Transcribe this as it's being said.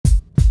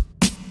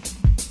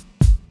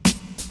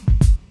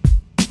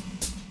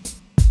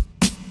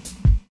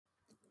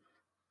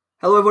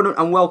Hello everyone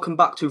and welcome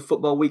back to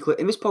Football Weekly.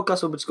 In this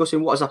podcast, I'll be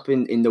discussing what has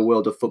happened in the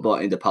world of football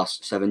in the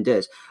past 7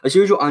 days. As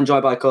usual, I'm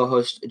joined by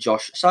co-host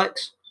Josh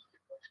Sykes.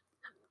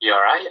 You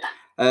alright?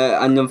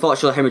 And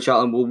unfortunately, Henry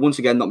Charlton will once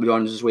again not be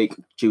joining us this week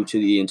due to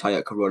the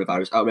entire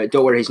coronavirus outbreak.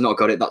 Don't worry, he's not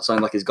got it. That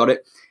sounds like he's got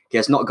it. He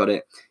has not got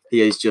it.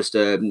 He is just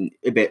a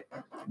bit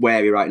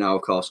wary right now,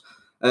 of course.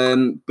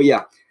 But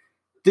yeah,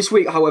 this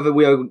week, however,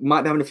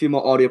 might be having a few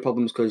more audio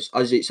problems because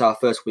as it's our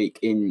first week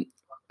in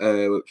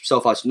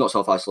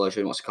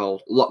self-isolation, what's it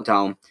called?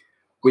 Lockdown.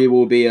 We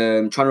will be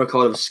trying to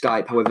record over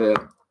Skype.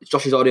 However,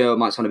 Josh's audio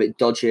might sound a bit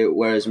dodgy,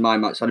 whereas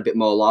mine might sound a bit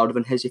more louder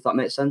than his, if that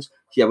makes sense. So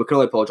yeah, we can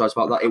only apologise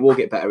about that. It will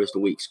get better as the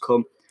weeks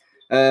come.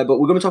 But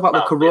we're going to talk about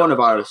the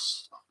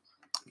coronavirus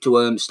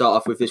to start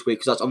off with this week,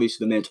 because that's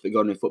obviously the main topic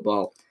going in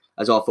football,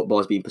 as all football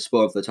has been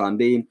postponed for the time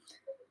being.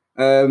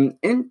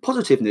 In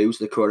positive news,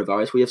 the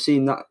coronavirus, we have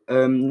seen that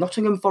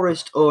Nottingham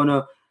Forest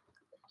owner,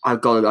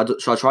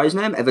 shall I try his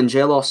name?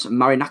 Evangelos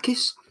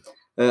Marinakis,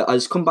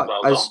 has come back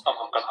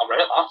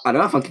I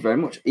know, thank you very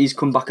much. He's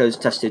come back as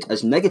tested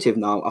as negative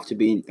now after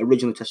being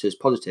originally tested as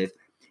positive.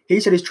 He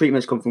said his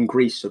treatment's come from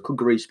Greece, so could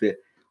Greece be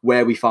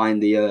where we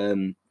find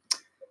the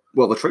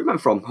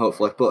treatment from,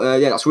 hopefully. But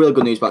yeah, that's really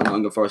good news about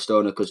Nottingham Forest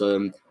owner, because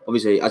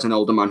obviously, as an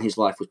older man, his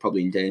life was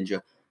probably in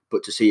danger.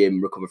 But to see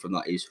him recover from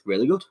that is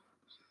really good.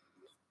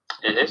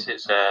 It is.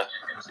 It's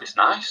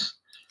nice.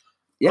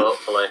 Yeah.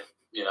 Hopefully,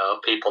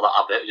 people that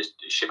have it just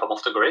ship them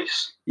off to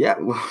Greece. Yeah,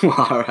 well,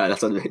 all right,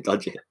 that's a bit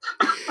dodgy.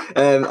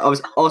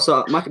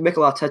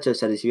 Mikel Arteta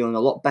said he's feeling a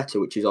lot better,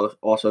 which is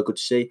also good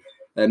to see.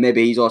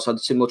 Maybe he's also had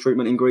similar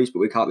treatment in Greece, but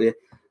we can't be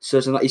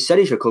certain that he said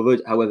he's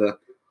recovered. However,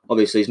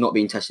 obviously, he's not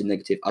been tested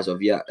negative as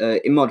of yet.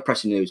 In more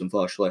depressing news,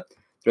 unfortunately,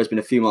 there has been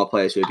a few more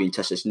players who have been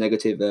tested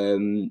negative.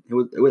 Who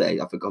were they?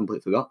 I completely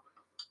forgot.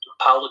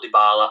 Paulo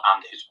Dybala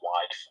and his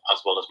wife,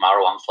 as well as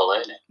Marouane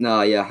Fellaini.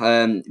 No,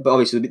 yeah. But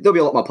obviously, there'll be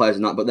a lot more players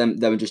than that, but them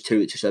were just two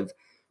that just have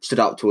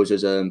stood out to us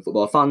as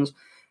football fans.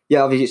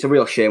 Yeah, obviously, it's a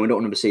real shame. We don't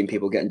want to be seeing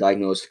people getting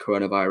diagnosed with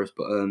coronavirus,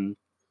 but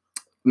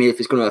if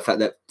it's going to affect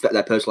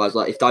their personal lives,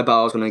 like if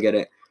Dybala's going to get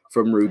it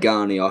from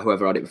Rugani or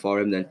whoever had it before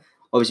him, then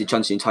obviously,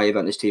 chance the entire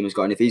event this team has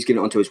got. And if he's giving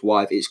it onto his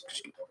wife, it's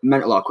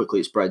mental how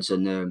quickly it spreads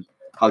and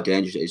how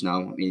dangerous it is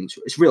now. I mean,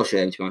 it's a real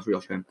shame, to be honest,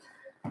 real shame.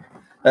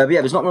 But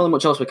yeah, there's not really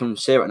much else we can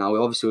say right now.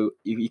 Obviously,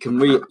 you can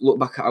look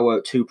back at our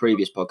two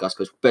previous podcasts,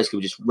 because basically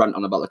we just rant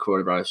on about the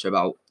coronavirus for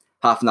about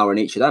half an hour in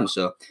each of them.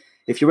 So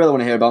if you really want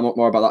to hear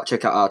more about that,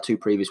 check out our two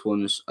previous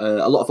ones.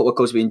 A lot of football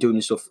clubs have been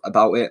doing stuff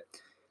about it,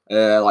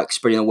 like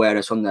spreading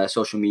awareness on their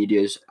social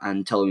medias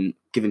and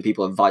giving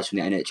people advice from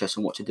the NHS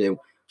on what to do,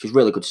 which is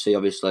really good to see,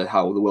 obviously,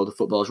 how the world of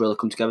football has really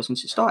come together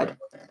since it started.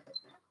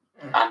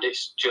 And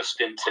it's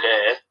just in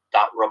today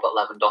that Robert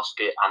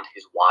Lewandowski and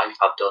his wife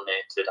have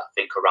donated, I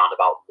think, around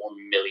about £1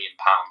 million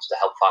to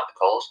help fight the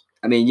cause.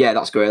 I mean, yeah,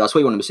 that's great. That's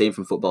what you want to be seeing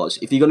from footballers.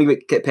 If you're going to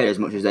get paid as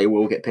much as they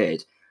will get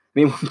paid, I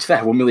mean, to be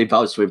fair, £1 million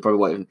to him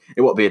probably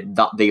it won't be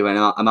that big of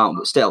an amount,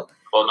 but still.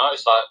 Well, no,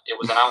 it's like it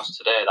was announced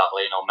today that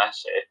Lionel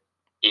Messi,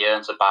 he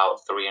earns about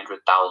 £300,000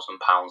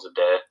 a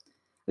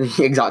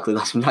day. Exactly,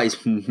 that's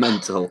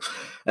mental.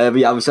 But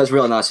yeah, that's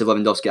really nice of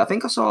Lewandowski. I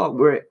think I saw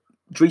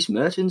Dries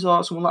Mertens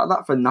or someone like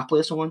that from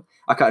Napoli or someone.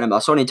 I can't remember. I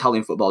saw an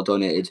Italian football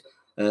donated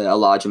a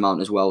large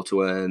amount as well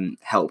to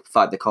help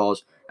fight the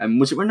cause. And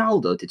was it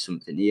Ronaldo did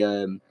something? He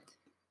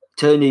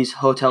turned his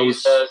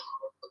hotels...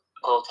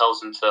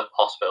 hotels into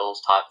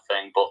hospitals type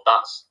thing, but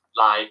that's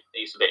like,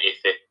 it's a bit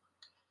iffy.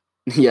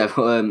 Yeah,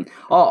 but,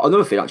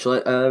 another thing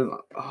actually,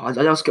 I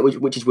don't get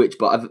which is which,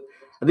 but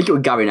I think it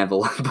was Gary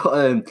Neville,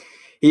 but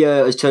he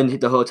has turned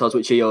the hotels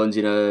which he owns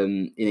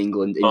in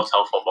England.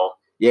 Hotel football.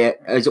 Yeah,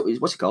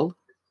 what's it called?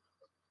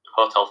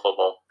 Hotel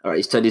football. All right,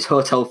 he's turned his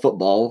hotel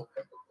football.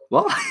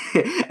 What?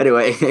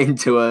 Anyway,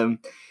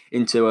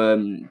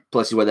 into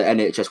places where the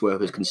NHS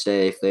workers can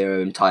stay if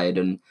they're tired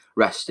and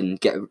rest and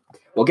get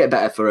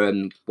better for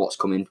what's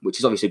coming, which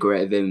is obviously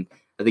great of him.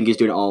 I think he's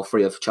doing it all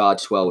free of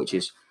charge as well, which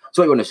is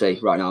what you want to see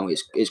right now.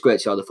 It's great to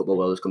see how the football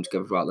world has come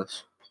together throughout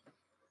this.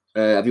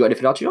 Have you got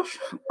anything to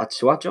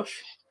add,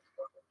 Josh?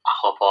 I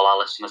hope all our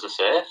listeners are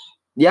safe.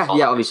 Yeah,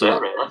 obviously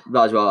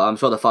that as well. I'm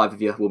sure the five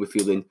of you will be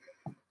feeling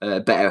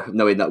better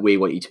knowing that we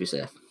want you to be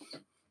safe.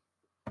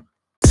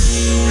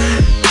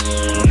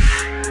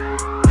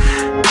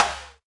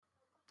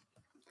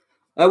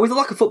 With the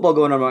lack of football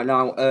going on right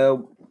now,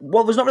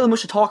 there's not really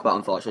much to talk about,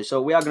 unfortunately.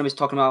 So we are going to be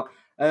talking about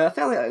I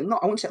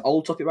won't say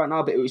old topic right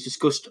now, but it was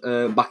discussed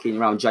back in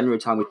around January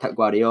time with Pep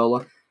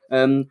Guardiola.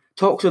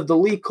 Talks of the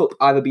League Cup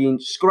either being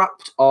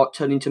scrapped or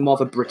turned into more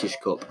of a British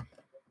Cup.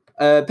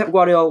 Pep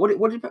Guardiola,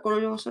 what did Pep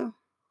Guardiola say?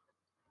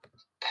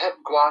 Pep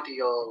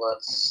Guardiola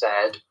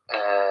said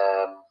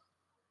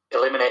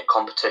eliminate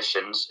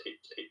competitions.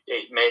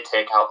 It may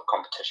take out the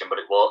competition, but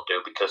it won't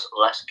do, because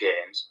less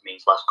games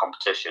means less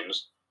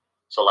competitions,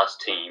 so less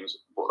teams,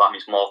 but that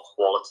means more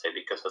quality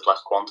because there's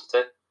less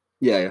quantity.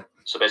 Yeah.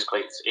 So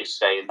basically, it's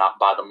saying that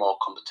by the more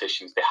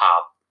competitions they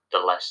have,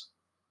 the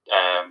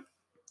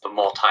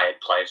more tired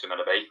players are going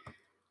to be.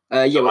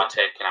 So by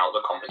taking out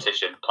the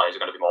competition, players are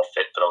going to be more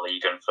fit for the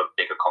league and for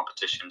bigger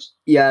competitions.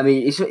 Yeah, I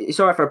mean, it's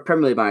all right for a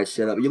Premier League manager to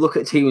say that, but you look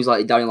at teams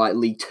like down in like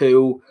League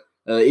Two,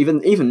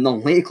 even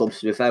non-league clubs,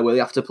 to be fair, where they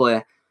have to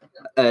play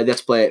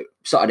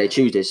Saturday,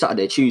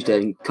 Tuesday,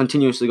 and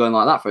continuously going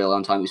like that for a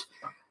long time. It's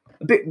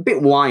a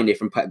bit whiny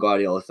from Pep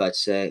Guardiola, fair to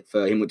say,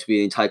 for him to be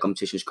the entire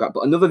competition scrap.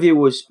 But another view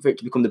was for it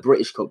to become the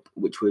British Cup,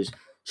 which was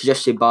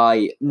suggested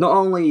by not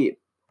only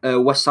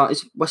West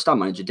Ham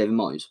manager David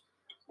Moyes.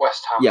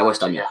 West Ham. Yeah,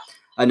 West Ham. Yeah.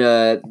 And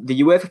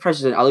the UEFA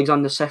president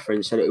Alexander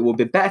Seferin said it would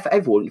be better for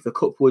everyone if the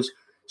cup was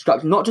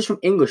scrapped not just from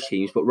English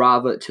teams, but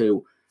rather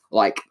to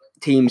like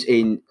teams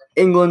in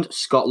England,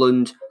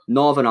 Scotland,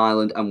 Northern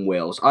Ireland, and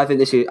Wales. I think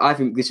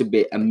this would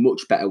be a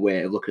much better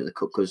way of looking at the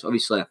cup because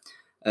obviously,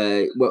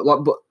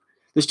 but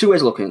there's two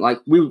ways of looking at it.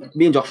 Like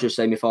me and Josh were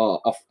saying before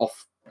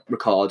off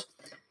record,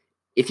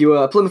 if you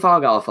were a Plymouth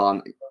Argyle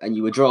fan and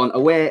you were drawn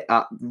away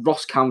at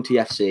Ross County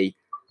FC,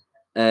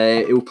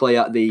 it will play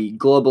at the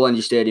Global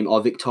Energy Stadium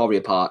or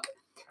Victoria Park.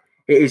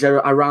 It is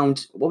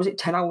around,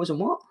 10 hours and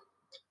what?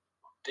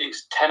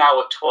 It's 10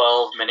 hours,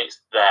 12 minutes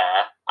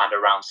there and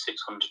around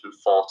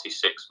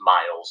 646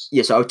 miles.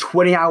 Yeah, so a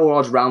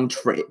 20-hour round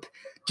trip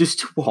just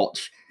to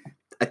watch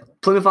a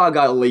Plymouth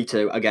Argyle League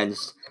 2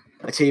 against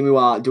a team who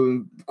are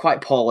doing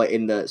quite poorly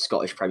in the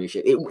Scottish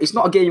Premiership. It's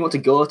not a game you want to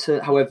go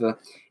to, however,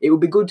 it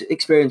would be a good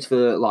experience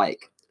for,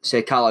 like,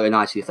 say, Carlisle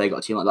United if they got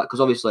a team like that,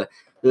 because obviously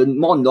the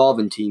more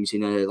northern teams,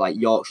 like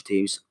Yorkshire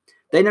teams,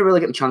 they never really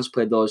get the chance to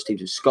play those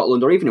teams in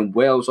Scotland or even in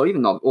Wales or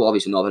even,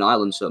 obviously, Northern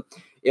Ireland. So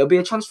it'll be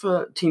a chance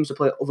for teams to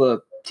play other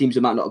teams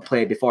that might not have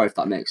played before, if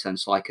that makes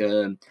sense. Like,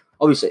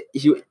 obviously,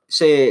 if you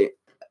say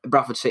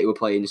Bradford City were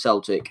playing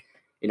Celtic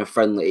in a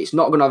friendly, it's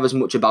not going to have as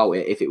much about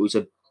it if it was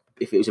a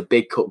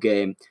big cup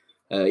game,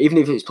 even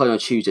if it's playing on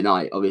Tuesday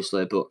night,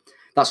 obviously. But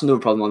that's another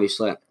problem,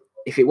 obviously.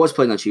 If it was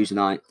playing on Tuesday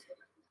night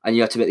and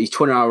you have to make these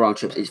 20-hour round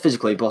trips, it's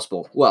physically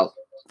impossible. Well,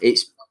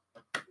 it's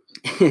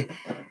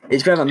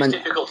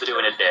difficult to do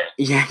in a day.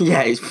 Yeah,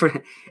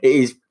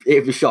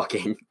 it'd be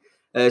shocking.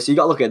 So you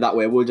got to look at it that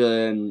way.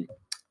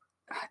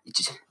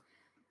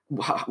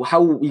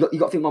 How you got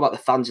to think more about the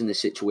fans in this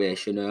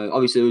situation.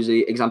 Obviously, there was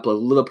the example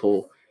of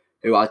Liverpool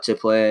who had to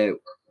play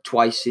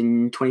twice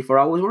in 24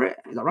 hours. Were it?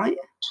 Is that right?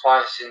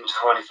 Twice in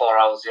 24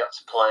 hours, they had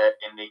to play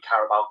in the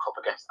Carabao Cup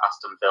against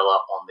Aston Villa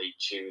on the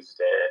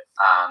Tuesday,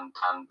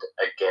 and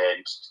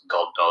against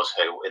God knows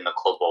who in the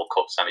Club World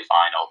Cup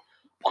semi-final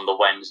on the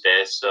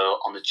Wednesday. So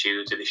on the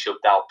Tuesday, they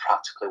shoved out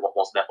practically what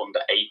was their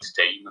under-8s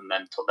team and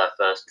then took their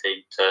first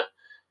team to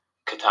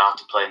Qatar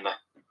to play in the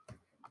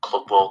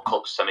Club World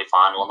Cup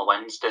semi-final on the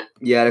Wednesday.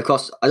 Yeah, of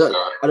course. I don't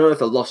know if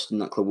they lost in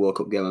that Club World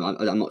Cup game.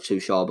 I'm not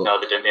too sure. But no,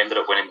 they didn't. They ended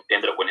up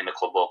winning the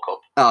Club World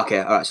Cup. Oh, okay,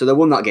 all right. So they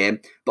won that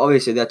game, but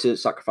obviously they had to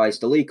sacrifice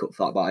the League Cup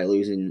for that by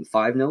losing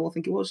 5-0, I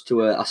think it was,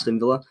 to Aston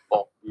Villa.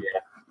 Oh,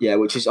 yeah. Yeah,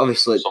 which is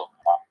obviously...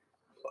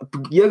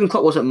 Jurgen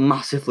Klopp wasn't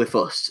massively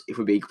fussed, if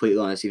we're being completely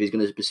honest, if he's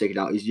going to be sticking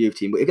out his youth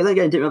team. But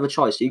again, didn't have a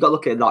choice, so you got to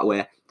look at it that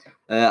way.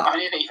 He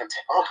didn't even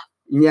tip up.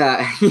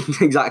 Yeah,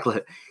 exactly.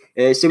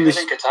 Similar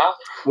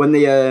when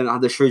they had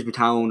the Shrewsbury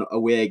Town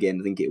away game,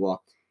 I think it was,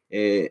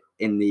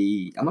 in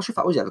the... I'm not sure if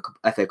that was the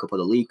FA Cup or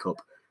the League Cup,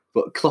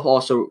 but Klopp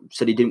also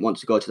said he didn't want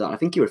to go to that, and I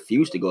think he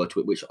refused to go to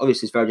it, which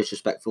obviously is very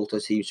disrespectful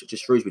to teams such as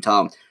Shrewsbury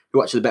Town,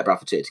 who actually bet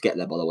Bradford City to get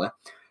there, by the way.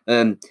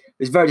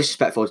 It's very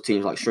disrespectful to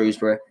teams like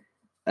Shrewsbury.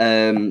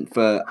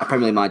 For a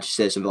Premier League manager to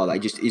say something like that, he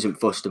just isn't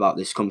fussed about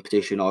this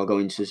competition or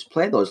going to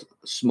play those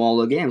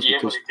smaller games. Yeah,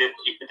 because he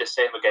did the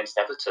same against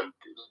Everton.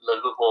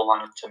 Liverpool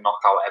managed to knock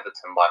out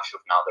Everton by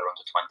shoving out their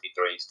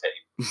under-23s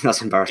team.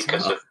 That's embarrassing.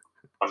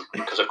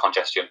 Because of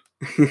congestion.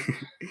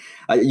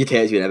 You'd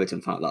hate to be an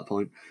Everton fan at that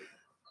point.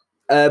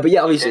 But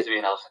yeah, obviously... You'd hate to be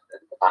an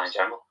Everton fan in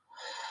general.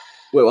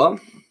 Wait, what?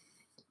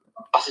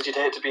 I said you'd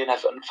hate to be an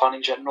Everton fan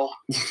in general.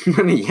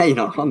 I mean, yeah, you're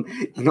not wrong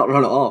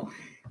at all.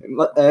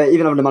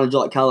 Even having a manager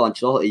like Carlo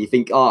Ancelotti, you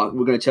think,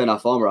 we're going to turn our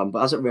form around, but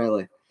hasn't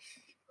really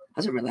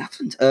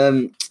happened.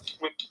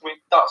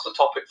 That's a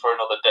topic for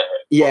another day.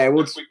 Yeah,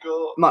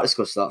 might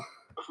discuss that.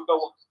 If we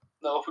go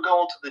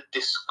on to the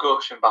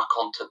discussion back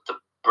onto the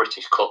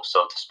British Cup,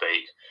 so to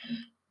speak,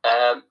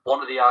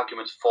 one of the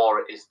arguments for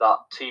it is that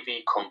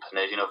TV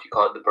companies, if you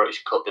call it the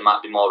British Cup, they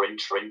might be more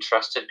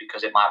interested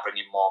because it might bring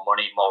in more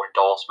money, more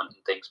endorsement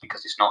and things,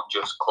 because it's not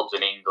just clubs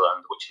in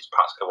England, which is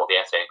practically what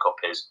the FA Cup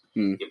is.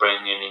 You're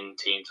bringing in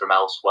teams from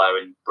elsewhere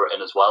in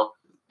Britain as well,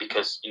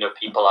 because,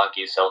 people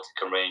argue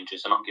Celtic and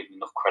Rangers are not giving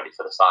enough credit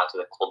for the size of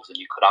the clubs, and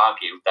you could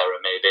argue there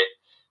are maybe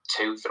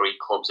 2-3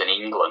 clubs in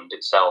England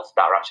itself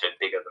that are actually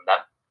bigger than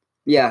them.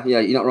 Yeah,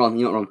 you're not wrong.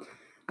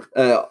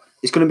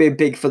 It's going to be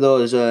big for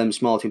those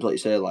small teams, like you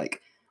say,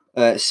 like,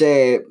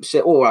 say,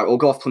 all right, we'll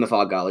go off Plymouth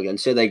Argyle again.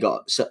 Say they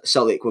got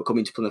Celtic were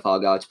coming to Plymouth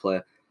Argyle to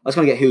play. That's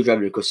going to get huge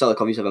revenue because Celtic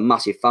obviously have a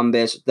massive fan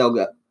base.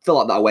 They'll fill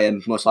up that away,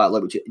 most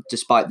likely,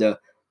 despite the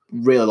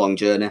really long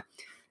journey.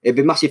 It'd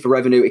be massive for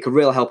revenue. It could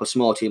really help a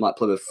small team like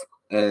Plymouth,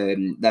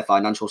 their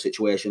financial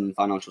situation,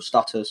 financial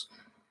status.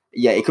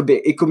 Yeah, it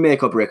could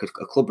make or break a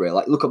club, really.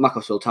 Like, look at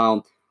Macclesfield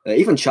Town,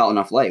 even Charlton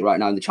Athletic right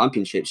now in the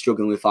Championship,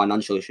 struggling with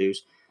financial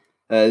issues.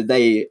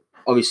 They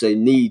obviously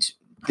need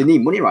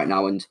money right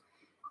now, and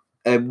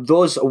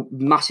those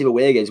massive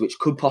away games, which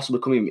could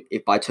possibly come in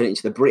if by turning it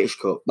into the British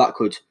Cup,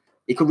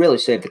 it could really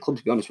save the club.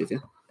 To be honest with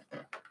you,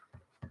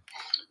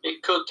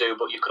 it could do,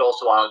 but you could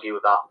also argue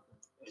that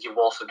you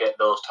also get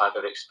those type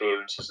of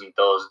experiences and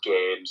those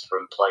games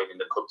from playing in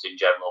the clubs in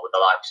general, with the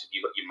likes of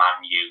you got your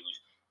Man U's,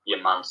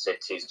 your Man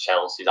Cities,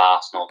 Chelsea's,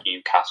 Arsenal,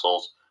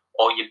 Newcastle's,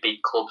 all your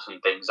big clubs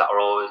and things that are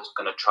always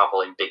going to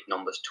travel in big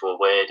numbers to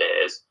away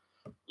days.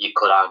 You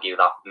could argue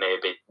that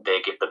maybe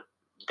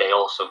they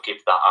also give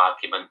that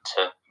argument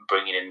to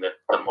bringing in the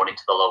money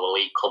to the lower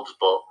league clubs.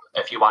 But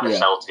if you add a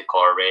Celtic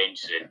or a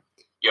Rangers in,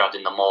 you're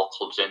adding the more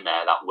clubs in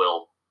there that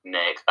will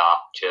make that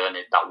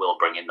journey, that will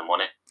bring in the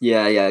money.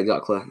 Yeah,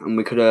 exactly. And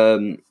we could, I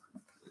don't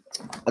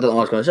know what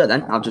I was going to say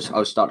then.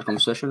 I'll start the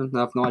conversation and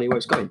I have no idea where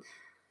it's going.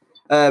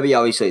 But yeah,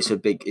 obviously it's a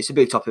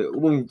big topic.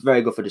 One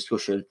very good for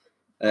discussion.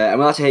 And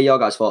we'd like to hear your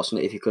guys' thoughts on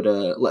it. If you could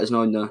let us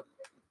know in the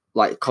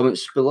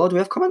comments below. Do we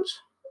have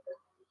comments?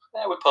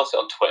 Yeah, we post it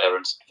on Twitter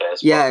and Facebook.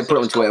 Yeah, put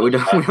it on Twitter. We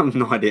have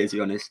no idea, to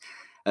be honest.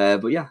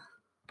 But yeah.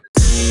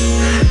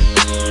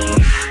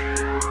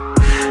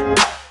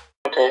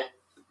 Okay.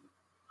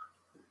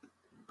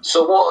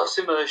 So what has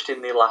emerged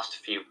in the last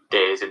few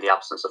days in the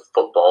absence of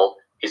football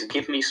is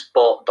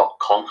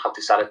GiveMeSport.com have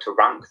decided to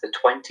rank the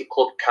 20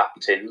 club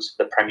captains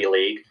of the Premier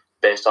League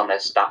based on their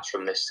stats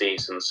from this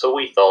season. So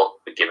we thought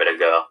we'd give it a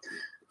go.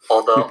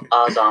 Although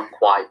ours aren't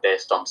quite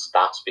based on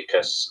stats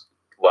because,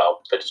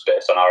 well, they're just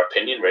based on our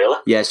opinion, really.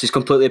 Yeah, it's just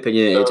completely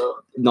opinionated.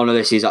 None of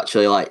this is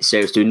actually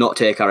serious. Do not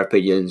take our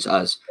opinions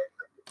as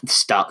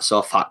stats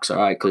or facts, all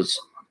right? Because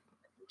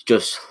it's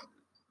just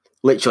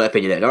literally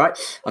opinionated, all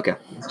right? Okay.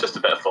 It's just a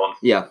bit of fun.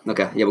 Yeah,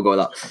 okay. Yeah, we'll go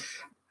with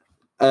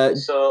that.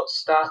 So,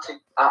 starting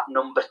at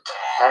number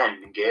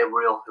 10,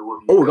 Gabriel, who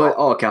have you got?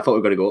 Oh, okay, I thought we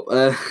were going to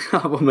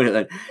go up. 1 minute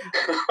then.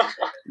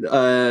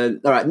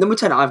 All right, number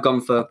 10, I've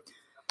gone for...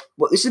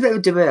 Well, this is a bit of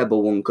a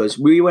debatable one because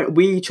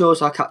we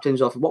chose our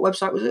captains off... What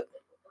website was it?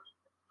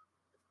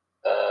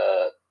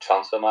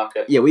 Transfer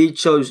Market. Yeah, we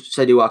chose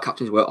to do our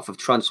captains were off of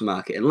Transfer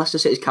Market. And Leicester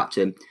City's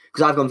captain,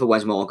 because I've gone for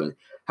Wes Morgan.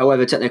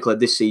 However, technically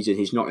this season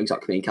he's not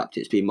exactly being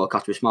captain, it's been more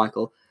Kasper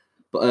Schmeichel.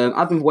 But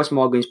I've gone for Wes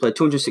Morgan. He's played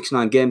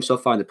 269 games so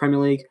far in the Premier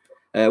League.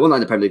 Well, not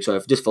in the Premier League, sorry,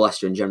 just for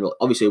Leicester in general.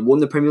 Obviously, won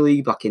the Premier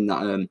League back in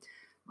that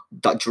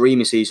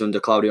dreamy season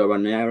under Claudio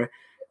Ranieri.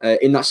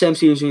 In that same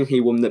season,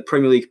 he won the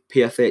Premier League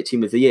PFA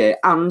Team of the Year.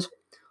 And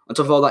on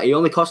top of all that, he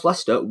only cost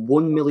Leicester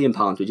 £1 million,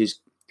 which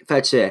is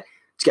fair to say.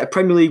 To get a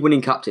Premier League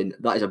winning captain,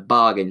 that is a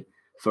bargain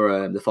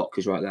for the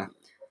Foxes right there.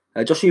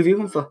 Josh, who have you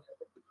gone for?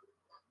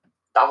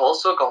 I've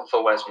also gone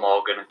for Wes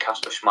Morgan and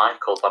Kasper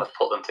Schmeichel, but I've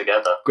put them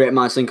together. Great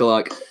minds think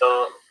alike.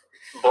 So,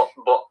 but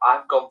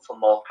I've gone for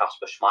more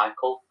Kasper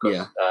Schmeichel.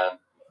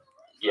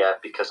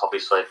 Because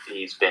obviously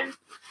he's been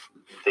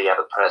the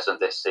ever-present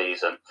this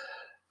season.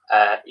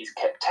 He's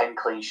kept 10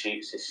 clean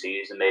sheets this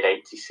season, made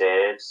 80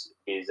 saves.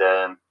 He's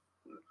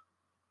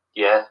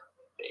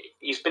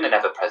been an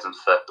ever-present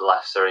for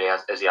Leicester,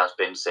 as he has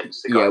been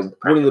since.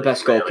 One of the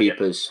best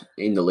goalkeepers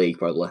in the league,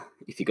 probably.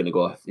 If you're going to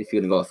go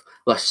off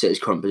Leicester City's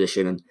current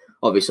position, and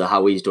obviously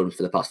how he's done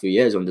for the past few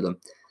years under them.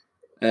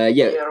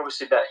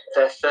 Obviously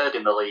they're third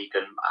in the league,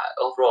 and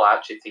overall I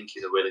actually think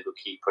he's a really good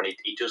keeper, and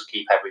he does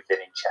keep everything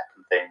in check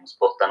and things.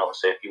 But then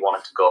obviously, if you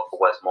wanted to go for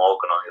Wes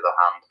Morgan, on the other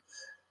hand,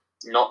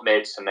 not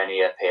made so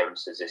many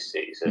appearances this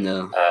season.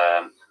 No.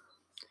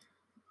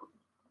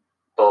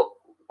 But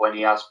when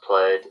he has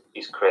played,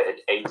 he's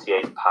created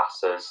 88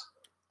 passes,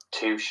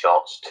 2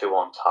 shots, 2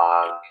 on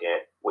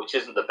target, which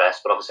isn't the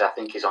best, but obviously I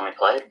think he's only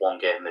played 1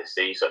 game this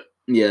season.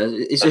 Yeah,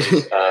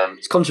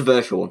 it's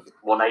controversial.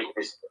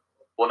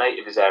 1/8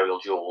 of his aerial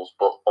duels,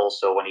 but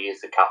also when he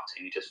is the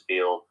captain, you just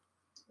feel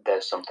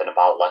there's something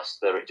about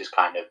Leicester. It just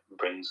kind of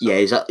brings. Yeah,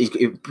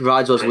 he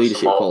provides those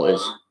leadership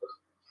qualities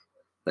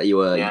that you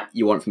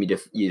want from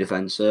your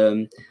defence.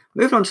 Moving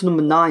on to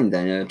number 9,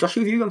 then. Josh,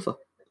 who have you gone for?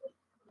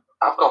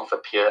 I've gone for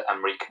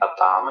Pierre-Emerick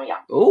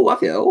Aubameyang. Oh,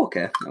 have you? Oh,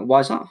 okay.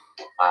 Why is that?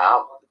 I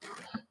have.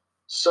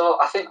 So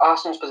I think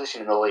Arsenal's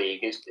position in the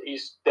league is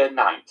they're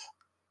ninth.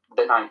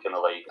 They're ninth in the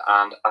league,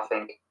 and I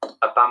think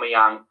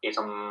Aubameyang is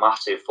a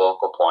massive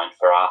focal point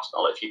for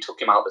Arsenal. If you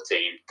took him out of the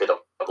team, they'd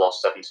have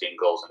lost 17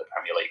 goals in the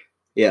Premier League.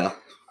 Yeah.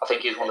 I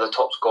think he's one of the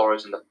top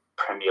scorers in the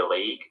Premier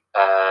League.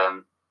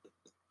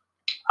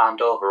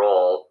 And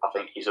overall, I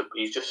think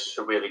he's just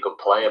a really good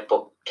player.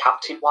 But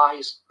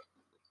captain-wise,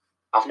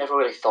 I've never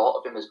really thought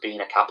of him as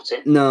being a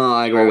captain. No,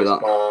 I agree with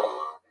that.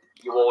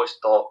 You always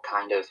thought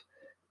kind of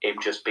him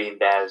just being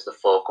there as the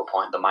focal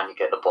point, the man you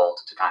get the ball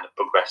to kind of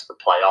progress the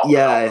play on.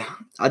 Yeah,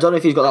 I don't know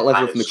if he's got that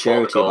level of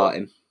maturity about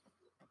him.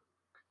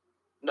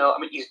 No, I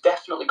mean, he's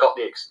definitely got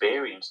the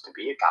experience to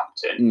be a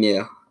captain.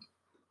 Yeah.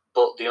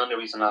 But the only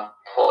reason I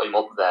put him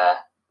up there,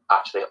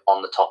 actually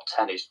on the top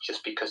 10, is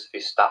just because of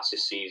his stats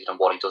this season and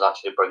what he does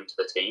actually bring to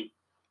the team.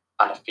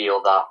 And I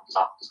feel that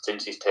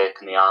since he's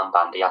taken the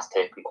armband, he has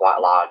taken quite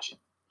a large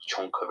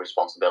chunk of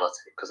responsibility.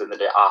 Because in the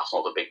day,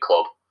 Arsenal's a big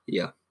club.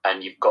 Yeah.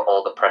 And you've got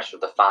all the pressure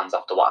of the fans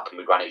after what happened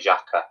with Granit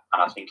Xhaka,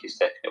 and I think he's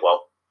taken it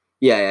well.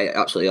 Yeah,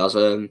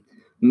 absolutely.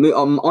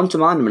 On to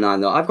my number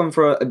 9, though. I've gone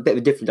for a bit of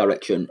a different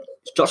direction.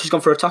 Josh has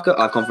gone for attacker.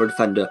 I've gone for a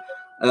defender.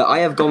 I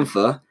have gone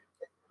for...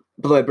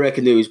 By the way,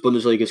 breaking news,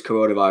 Bundesliga's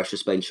coronavirus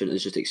suspension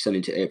is just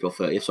extended to April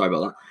 30th. Sorry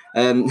about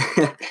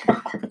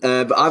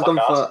that. But I've gone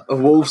for a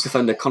Wolves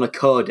defender, Connor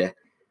Cody.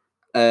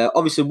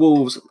 Obviously,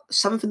 Wolves,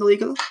 7th in the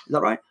league, is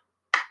that right?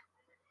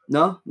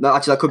 No,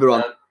 actually, I could be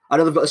wrong. I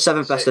know they've got the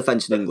 7th best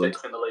defence in England.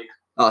 6th in the league.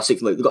 6th in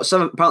the league.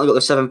 Apparently got the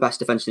 7th best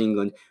defence in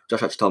England.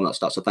 Josh actually told me that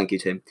stat, so thank you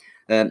to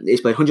him.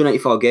 He's played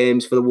 184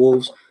 games for the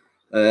Wolves.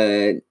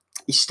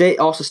 He's made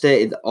a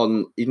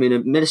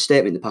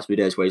statement in the past few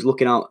days where he's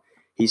looking out.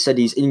 He said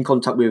he's in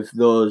contact with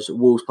those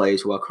Wolves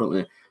players who are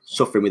currently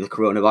suffering with the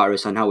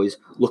coronavirus and how he's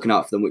looking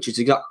out for them, which is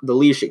exactly the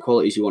leadership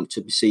qualities you want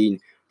to be seen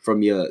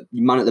from your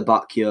man at the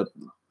back, your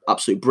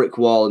absolute brick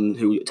wall, and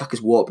who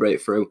attackers walk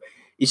right through.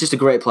 He's just a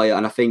great player,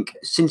 and I think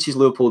since his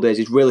Liverpool days,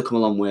 he's really come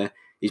a long way.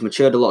 He's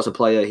matured a lot as a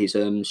player. He's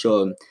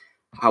shown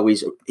how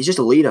he's just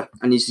a leader,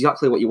 and he's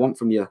exactly what you want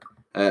from your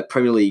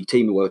Premier League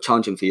team who are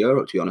challenging for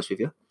Europe, to be honest with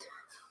you.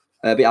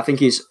 But I think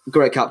he's a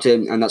great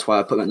captain, and that's why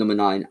I put him at number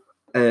 9.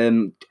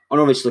 And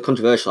obviously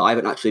controversial, I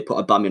haven't actually put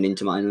a Bamian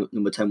into my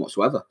number 10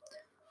 whatsoever.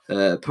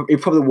 He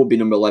probably would be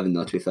number 11,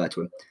 though, to be fair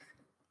to him.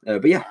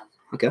 But yeah,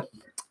 okay.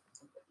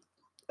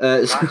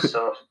 Right,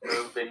 so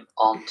moving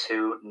on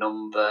to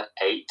number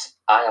 8,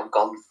 I have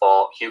gone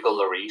for Hugo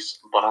Lloris,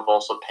 but I've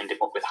also pinned him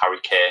up with Harry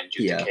Kane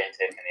due to Kane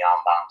taking the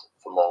armband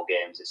for more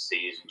games this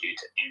season due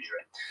to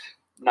injury.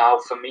 Now,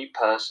 for me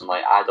personally,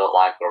 I don't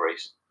like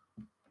Lloris.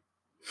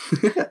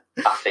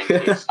 I think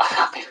he's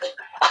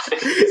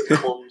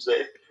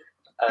clumsy,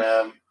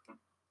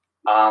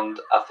 and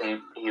I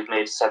think he's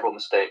made several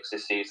mistakes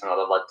this season that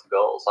have led to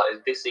goals.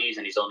 Like this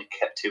season, he's only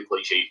kept 2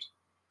 clean sheets.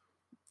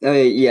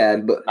 Yeah,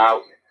 but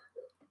now.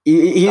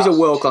 He's a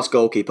world-class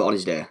goalkeeper on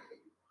his day.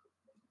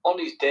 On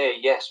his day,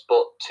 yes,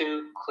 but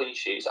 2 clean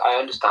sheets. I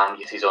understand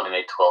he's only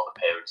made 12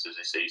 appearances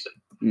this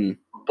season,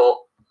 but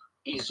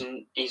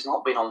he's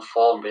not been on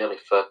form really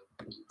for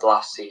the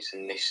last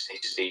season, this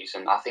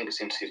season. I think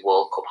since his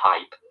World Cup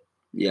hype,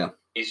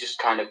 he's just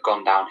kind of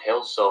gone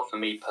downhill. So for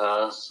me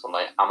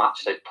personally, I'm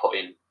actually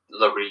putting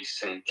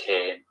Lloris and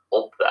Kane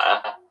up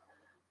there,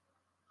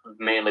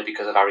 mainly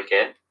because of Harry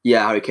Kane.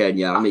 Yeah, Harry Kane,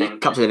 yeah. I mean,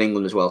 captain of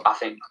England as well. I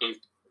think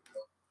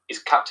he's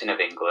captain of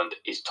England.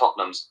 He's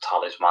Tottenham's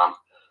talisman.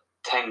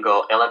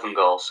 11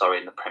 goals,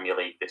 in the Premier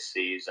League this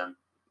season.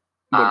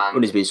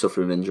 When he's been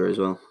suffering with injury as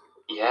well.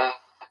 Yeah,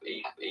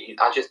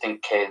 I just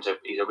think he's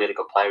a really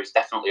good player. He's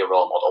definitely a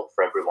role model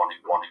for everyone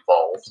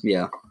involved.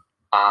 Yeah.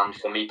 And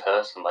for me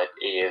personally,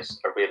 he is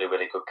a really,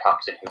 really good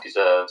captain who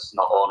deserves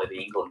not only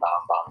the England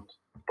armband,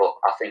 but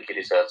I think he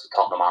deserves the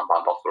Tottenham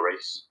armband off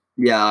Lloris.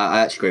 Yeah, I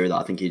actually agree with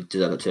that. I think he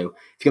deserves it too.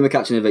 If you're going to be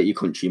captain of your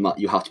country,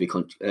 you have to be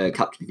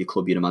captain of your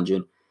club, you'd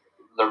imagine.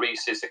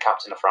 Lloris is the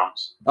captain of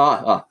France.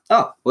 Well,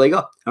 there you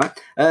go. All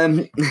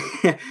right.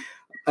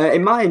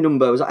 In my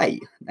number, was that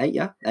 8? 8,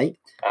 yeah? 8?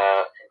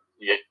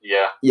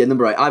 Yeah. Yeah,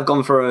 number 8. I've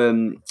gone for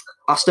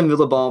Aston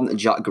Villa born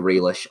Jack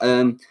Grealish.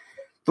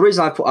 The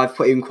reason I've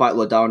put him quite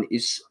low down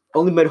is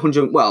only made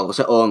 100. Well, I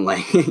say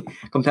only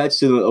compared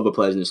to the other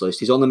players in this list.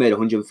 He's only made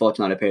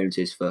 149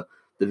 appearances for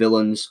the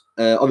Villains.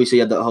 Obviously, he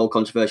had that whole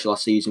controversy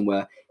last season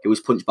where he was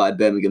punched by a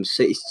Birmingham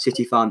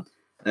City fan,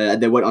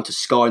 and they went on to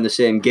score in the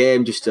same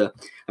game.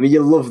 I mean,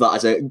 you love that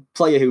as a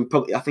player who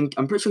probably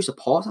I'm pretty sure he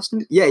supports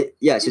Aston. Yeah,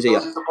 it says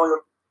here.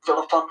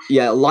 Villa fan.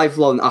 Yeah,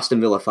 lifelong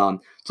Aston Villa fan.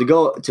 To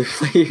go to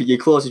play your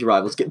closest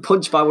rivals, get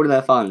punched by one of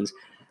their fans,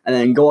 and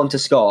then go on to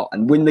score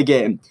and win the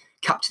game,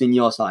 captaining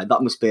your side.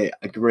 That must be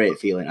a great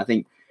feeling. I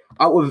think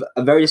out of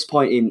a very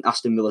disappointing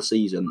Aston Villa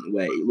season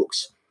where it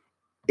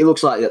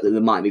looks like that they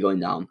might be going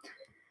down.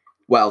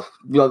 Well,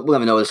 we'll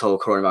never know this whole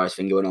coronavirus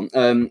thing going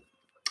on.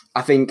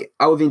 I think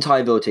out of the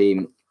entire Villa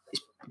team,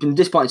 it's been a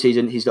disappointing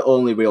season. He's the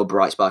only real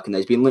bright spark in there.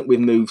 He's been linked with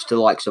moves to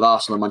the likes of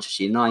Arsenal and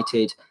Manchester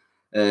United.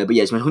 But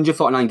yeah, he's made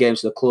 149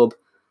 games for the club,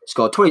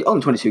 scored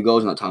only 22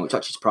 goals in that time, which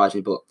actually surprised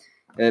me. But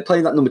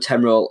playing that number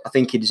 10 role, I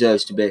think he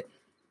deserves to be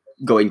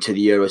going to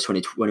the Euros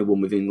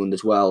 2021 with England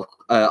as well.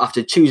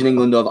 After choosing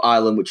England over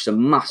Ireland, which is a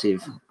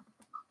massive...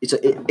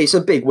 It's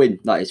a big win,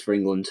 that is, for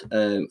England,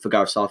 for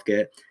Gareth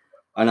Southgate.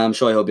 And I'm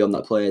sure he'll be on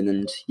that plane.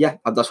 And yeah,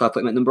 that's why I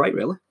put him at number 8,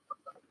 really.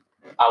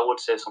 I would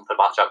say something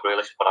about Jack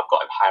Grealish, but I've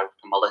got him higher up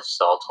on my list,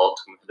 so I'll talk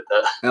to him in a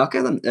bit.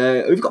 Okay, then.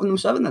 Who've got number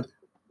 7, then?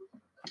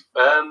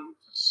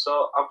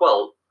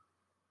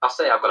 I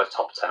say I've got a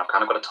top 10. I've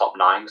kind of got a top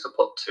 9 because I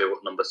put 2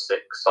 at number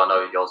 6. So I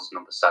know yours is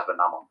number 7.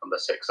 I'm on number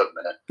 6 at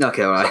the minute.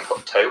 Okay, all right. So I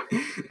put 2.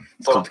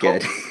 It's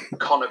complicated.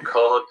 Connor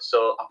Code.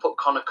 So I put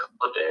Connor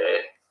Code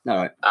all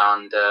right.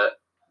 And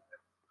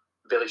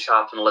Billy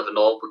Sharp and Oliver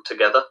Norwood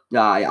together.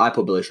 Yeah, I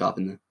put Billy Sharp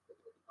in there.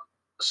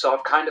 So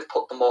I've kind of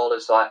put them all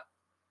as like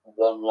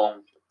one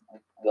long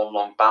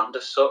band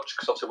as such,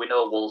 because obviously we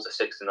know Wolves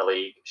are 6th in the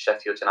league,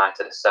 Sheffield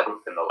United are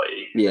 7th in the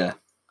league. Yeah.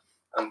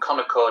 And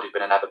Connor Cody's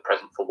been an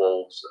ever-present for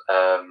Wolves,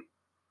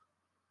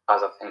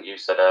 as I think you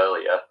said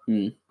earlier.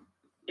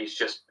 He's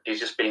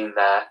just been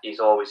there. He's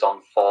always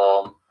on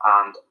form,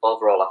 and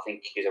overall, I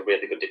think he's a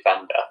really good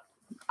defender.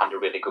 and a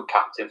really good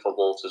captain for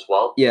Wolves as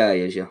well. Yeah, he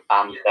is, yeah.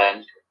 And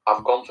then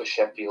I've gone for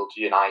Sheffield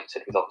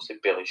United with obviously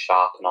Billy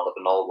Sharp and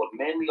Oliver Norwood.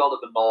 Mainly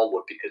Oliver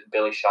Norwood because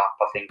Billy Sharp,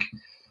 I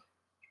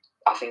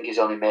think he's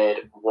only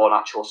made one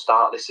actual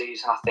start this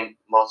season. I think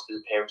most of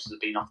his appearances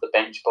have been off the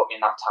bench, but in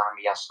that time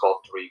he has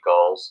scored 3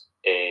 goals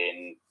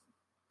in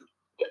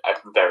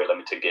very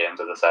limited games,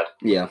 as I said.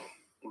 Yeah.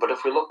 But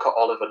if we look at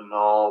Oliver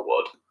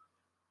Norwood,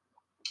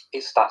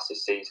 his stats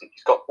this season,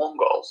 he's got 1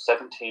 goal,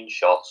 17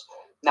 shots.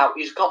 Now,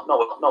 he's got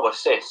no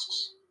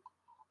assists,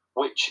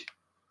 which,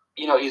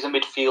 you know, he's a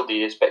midfielder.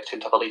 You expect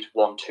him to have at least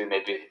 1, 2,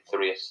 maybe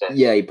 3 assists.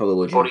 Yeah, he probably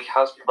would. But he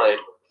has played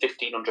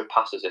 1,500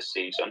 passes this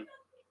season.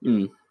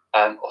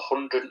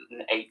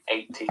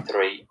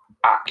 183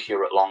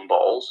 accurate long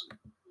balls.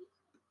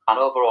 And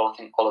overall, I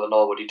think Oliver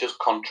Norwood, he does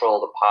control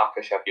the park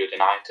for Sheffield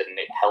United, and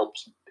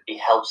he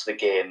helps the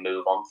game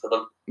move on for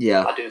them.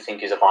 Yeah. I do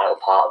think he's a vital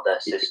part of their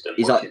system,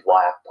 which is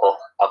why I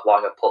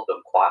put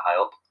them quite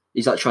high up.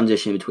 He's that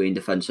transition between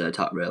defence and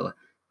attack, really.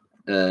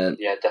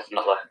 Yeah,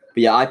 definitely.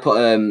 But yeah, I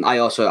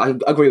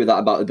agree with that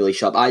about the Billy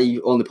Sharp. I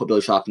only put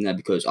Billy Sharp in there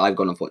because I've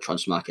gone off what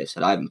Transfermarkt have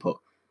said. I haven't put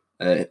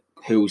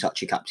who's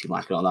actually captain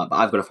like and all that, but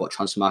I've gone off what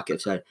Transfermarkt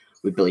have said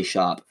with Billy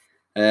Sharp.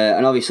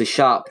 And obviously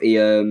Sharp, he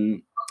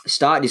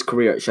started his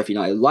career at Sheffield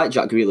United like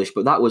Jack Grealish,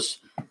 but that was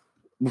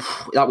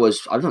I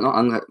don't know.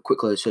 I'm gonna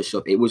quickly search it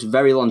up. It was a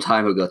very long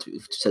time ago, to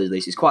say the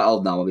least. He's quite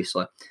old now,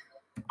 obviously,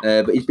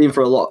 but he's been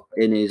through a lot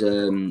in his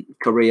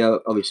career.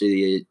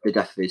 Obviously, the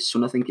death of his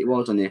son, I think it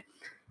was, and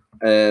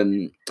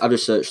I've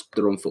just searched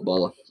the wrong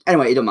footballer.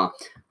 Anyway, it doesn't matter.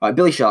 Right,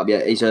 Billy Sharp,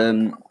 yeah, he's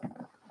very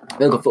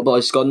good footballer.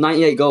 He's scored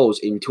 98 goals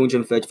in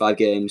 235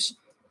 games,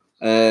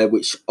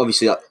 which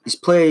obviously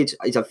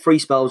he's had 3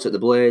 spells at the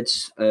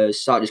Blades.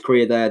 Started his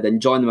career there, then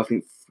joined them. I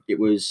think it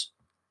was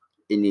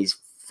in his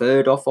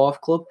 3rd or 4th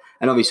club,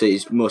 and obviously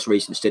his most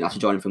recent stint after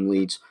joining from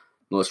Leeds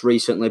most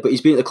recently. But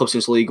he's been at the club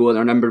since League One. I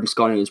remember him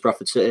scoring against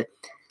Bradford City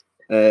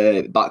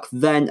back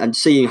then, and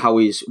seeing how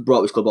he's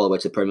brought his club all the way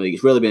to the Premier League.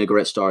 It's really been a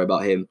great story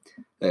about him,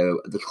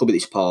 the club that he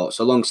supports,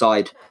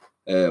 alongside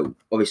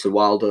obviously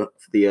Wilder,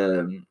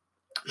 the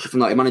Sheffield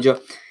United manager.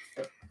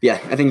 Yeah,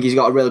 I think he's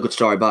got a really good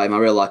story about him. I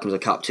really like him as a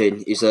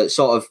captain. He's a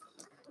sort of,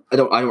 I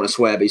don't want to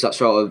swear, but he's that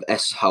sort of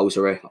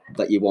S-housery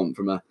that you want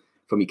from your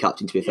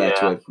captain, to be fair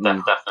to him.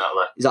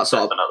 Definitely. He's that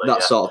sort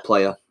of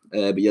player.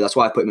 But yeah, that's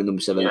why I put him at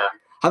number 7. Yeah.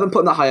 I haven't put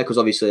him that higher because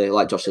obviously,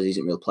 like Josh says, he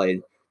isn't really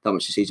playing that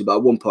much this season. But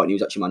at one point, he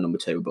was actually my number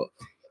 2, but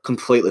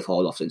completely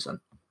fallen off since then.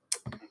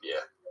 Yeah.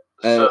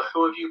 So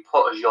who have you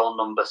put as your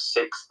number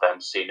 6 then,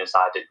 seeing as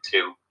I did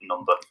 2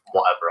 number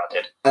whatever I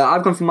did?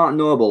 I've gone for Mark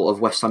Noble of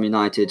West Ham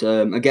United.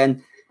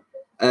 Again,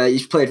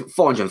 he's played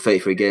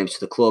 433 games to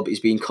the club. He's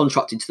been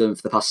contracted to them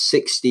for the past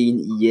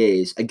 16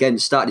 years. Again,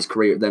 started his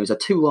career at them. He's had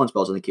 2 loan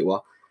spells, I think it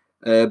was.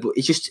 But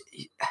he's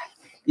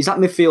that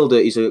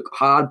midfielder. He's a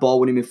hard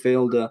ball-winning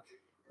midfielder.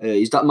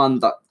 He's that man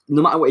that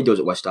no matter what he does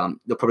at West Ham,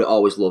 they'll probably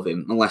always love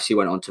him, unless he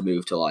went on to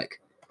move to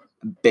like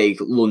a big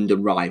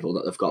London rival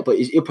that they've got. But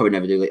he'll probably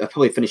never do it. He'll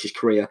probably finish his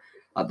career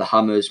at the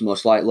Hammers,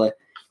 most likely.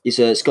 He's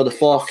scored the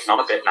 4th. He's on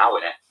a bit now,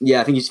 isn't it?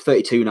 Yeah, I think he's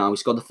 32 now. He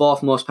scored the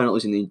 4th most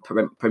penalties in the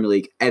Premier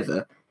League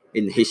ever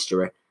in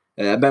history.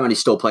 I bet he's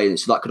still playing it,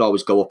 so that could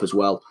always go up as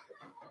well.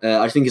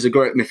 I think he's a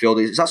great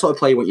midfielder. It's that sort of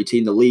player you want your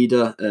team, the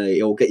leader.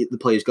 He'll get the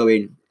players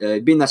going.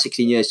 Been there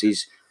 16 years, so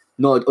he's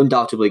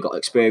undoubtedly got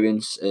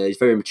experience. He's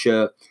very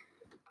mature.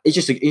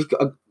 He's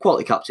got a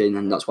quality captain,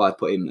 and that's why I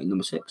put him at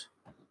number 6.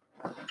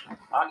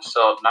 Right,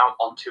 so now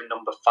on to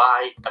number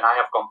 5, and I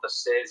have gone for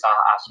Cesar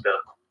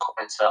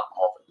Azpilicueta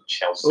of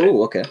Chelsea.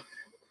 Oh, okay.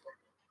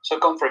 So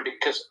I've gone for him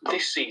because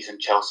this season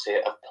Chelsea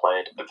have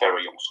played a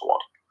very young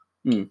squad.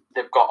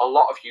 They've got a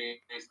lot of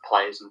youth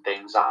players and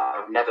things that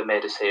have never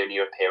made a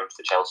senior appearance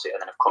for Chelsea and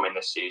then have come in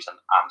this season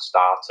and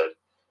started.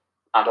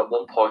 And at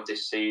one point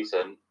this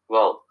season,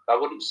 well, I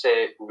wouldn't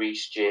say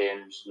Reece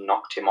James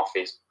knocked him off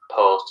his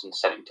post and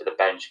sent him to the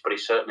bench, but he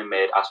certainly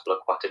made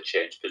Azpilicueta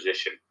change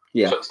position.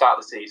 Yeah. So at the start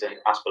of the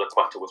season,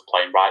 Azpilicueta was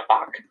playing right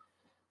back.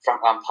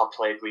 Frank Lampard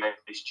played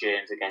Reece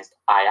James against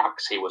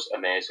Ajax. He was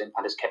amazing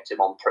and has kept him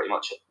on pretty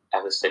much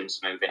ever since,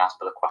 moving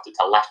Azpilicueta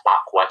to left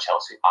back, where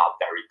Chelsea are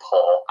very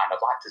poor, and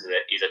I'd like to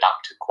say he's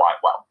adapted quite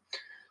well.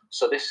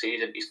 So this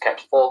season, he's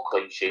kept 4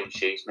 clean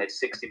sheets, made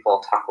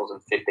 64 tackles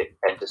and 50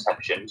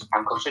 interceptions,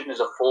 and considering as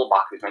a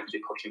fullback who's meant to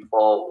be pushing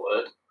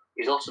forward,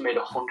 he's also made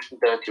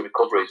 130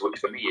 recoveries, which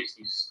for me is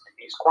he's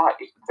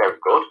very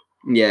good.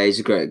 Yeah,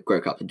 he's a great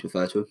captain to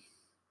refer to him.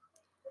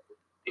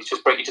 He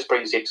just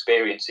brings the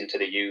experience into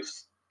the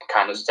youth,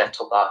 kind of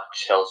set up that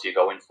Chelsea are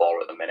going for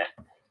at the minute.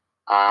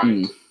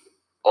 And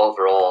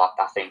overall,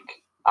 I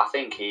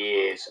think he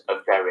is a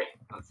very,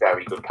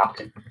 very good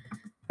captain.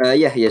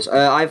 Yeah, he is.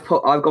 I've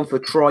gone for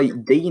Troy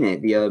Deeney,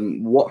 the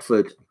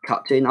Watford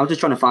captain. I was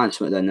just trying to find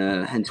something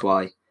then, hence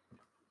why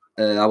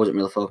I wasn't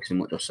really focusing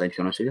on what I was saying, to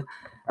be honest with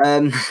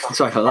you.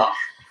 Sorry about that.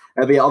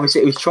 But yeah,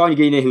 obviously, it was Troy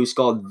Deeney who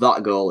scored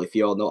that goal, if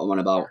you all know what I'm on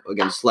about,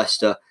 against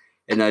Leicester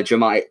in a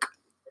dramatic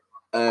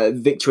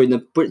victory in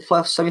the British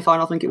playoff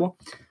semi-final, I think it was.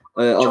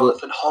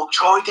 Jonathan Hogg,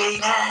 Troy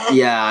Deeney.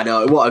 Yeah, I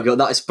know. What a goal!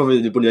 That is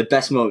probably one of the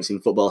best moments in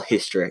football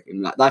history.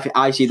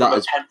 I see that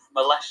as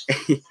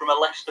from a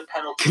Leicester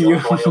penalty. Can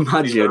you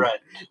imagine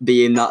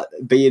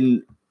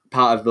being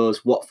part of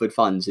those Watford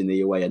fans in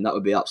the away end? That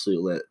would be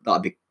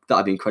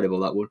that'd be incredible.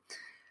 That would.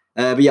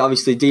 But yeah,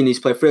 obviously Deeney's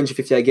played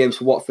 358 games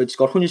for Watford,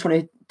 scored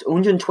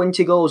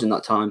 120 goals in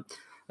that time.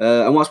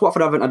 And whilst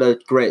Watford haven't had a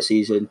great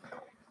season,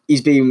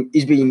 he's been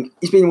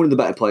one of the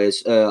better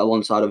players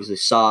alongside obviously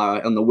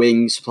Sarr on the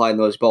wings, supplying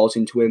those balls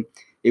into him.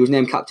 He was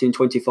named captain in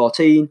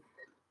 2014.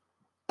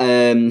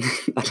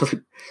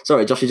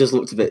 Sorry, Josh, he just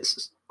looked a bit.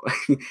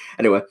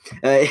 Anyway,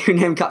 he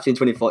was named captain in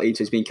 2014, so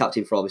he's been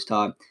captain for all this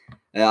time.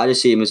 I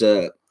just see him as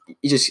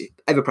he's just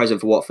ever present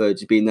for Watford.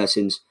 He's been there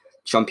since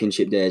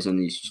Championship days, and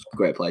he's just a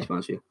great player, to be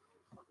honest with you.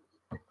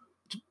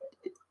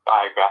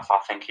 I agree. I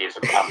think he's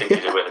a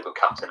really good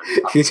captain. I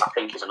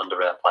think he's an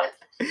underrated player.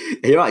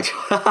 You're right.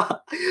 I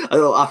don't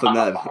know what happened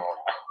there.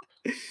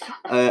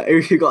 Who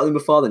have you got number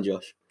 4 then,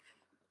 Josh?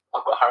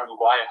 I've got Harry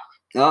Maguire.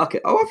 Oh, okay.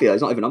 Oh, have you?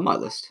 He's not even on my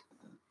list.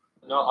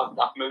 No,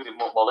 I've moved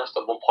him up my list.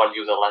 At one point he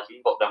was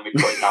 11, but then we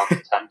put him down to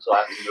 10, so I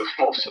have to move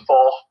him up to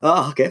 4.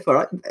 Oh, okay. All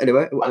right.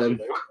 Anyway.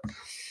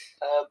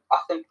 I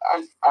think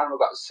Aaron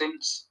Maguire,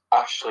 since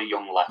Ashley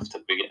Young left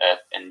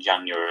in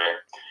January,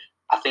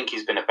 I think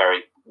he's been a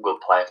very good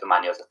player for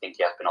Man U, as I think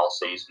he has been all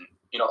season.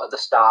 You know, at the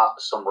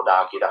start, some would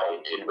argue that he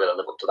didn't really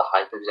live up to the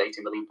hype of his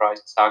 80 million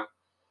price tag.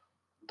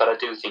 But I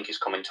do think he's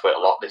come into it a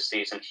lot this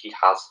season. He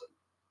has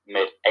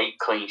made 8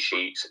 clean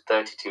sheets,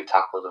 32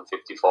 tackles and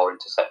 54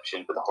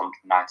 interceptions with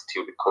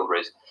 192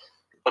 recoveries.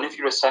 And if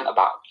you're a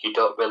centre-back, you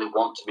don't really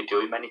want to be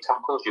doing many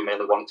tackles. You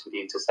mainly want it to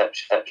be the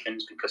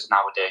interceptions, because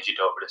nowadays you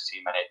don't really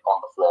see many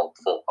on the floor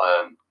for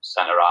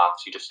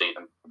centre-halves. You just see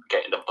them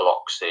getting the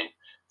blocks in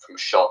from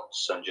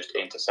shots and just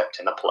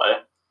intercepting the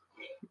play.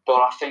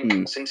 But I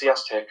think since he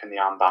has taken the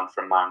armband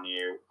from Man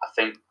U, I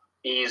think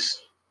he's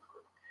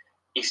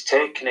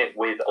taken it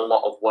with a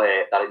lot of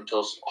weight that it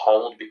does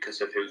hold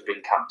because of who's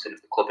been captain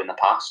of the club in the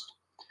past.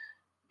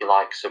 The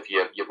likes of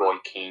your Roy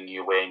Keane,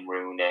 your Wayne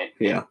Rooney.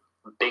 Yeah.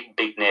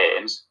 Big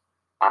names.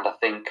 And I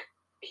think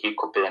he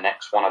could be the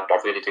next one. I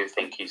really do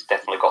think he's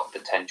definitely got the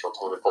potential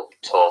to live up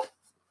to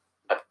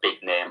a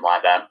big name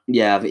like that.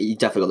 Yeah, he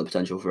definitely got the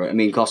potential for it. I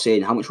mean,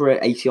 costing, how much were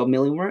it? 80 odd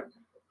million, were it?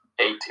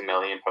 80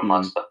 million from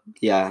Leicester.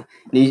 Yeah.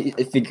 I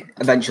think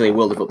eventually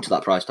will live up to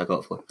that price tag,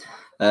 hopefully.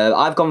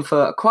 I've gone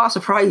for quite a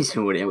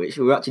surprising one here, which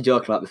we were actually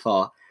joking about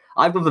before.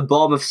 I've gone for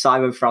Bournemouth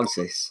Simon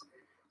Francis.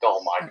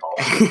 Oh my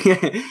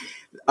God.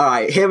 All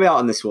right, here we are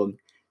on this one.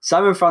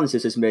 Simon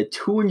Francis has made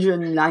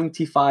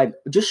 295,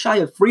 just shy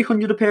of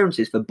 300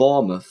 appearances for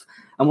Bournemouth.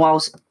 And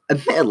whilst,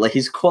 admittedly,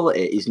 his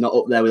quality is not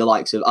up there with the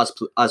likes of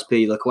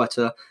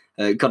Azpilicueta,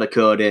 Connor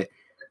Cody,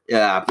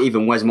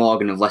 even Wes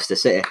Morgan of Leicester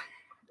City.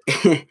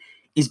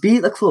 He's been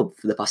at the club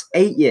for the past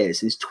 8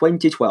 years, since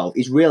 2012.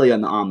 He's really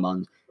earned the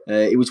armband.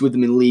 He was with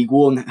them in League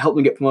One, helped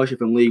them get promotion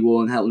from League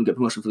One, helped them get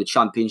promotion for the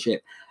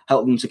Championship,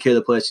 helped them secure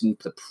the place in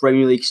the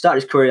Premier League.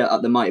 Started his career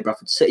at the mighty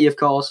Bradford City, of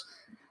course.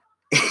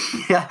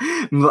 Yeah,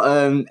 but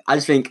I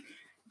just think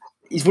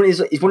he's one of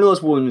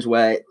those ones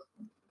where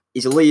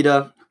he's a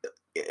leader.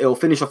 He'll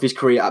finish off his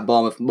career at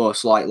Bournemouth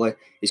most likely.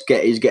 He's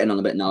getting on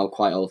a bit now,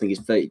 quite old. I think he's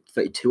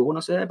 32, I want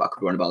to say, but I could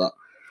be wrong about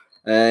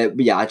that.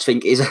 But yeah, I just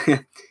think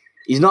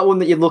he's not one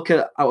that you look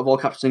at out of all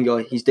captains and go,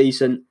 he's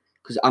decent.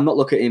 Because I'm not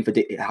looking at him for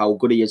how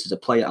good he is as a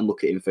player. I'm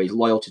looking at him for his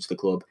loyalty to the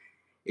club.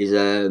 He's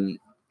a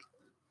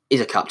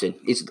captain.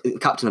 He's the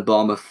captain of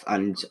Bournemouth,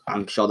 and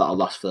I'm sure that'll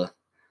last for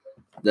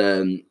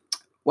the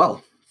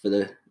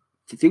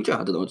future.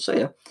 I don't know what to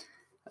say.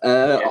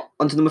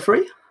 On to number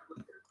 3.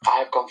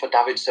 I've gone for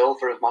David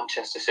Silva of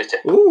Manchester City.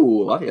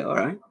 Ooh, have you? All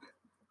right.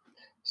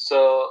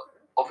 So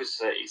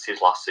obviously it's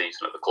his last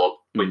season at the club.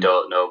 We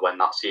don't know when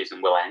that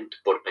season will end,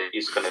 but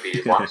it's going to be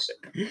his last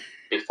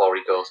before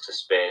he goes to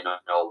Spain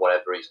or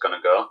wherever he's going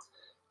to go.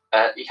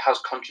 He has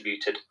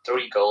contributed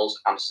 3 goals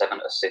and 7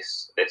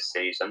 assists this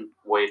season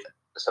with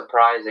a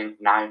surprising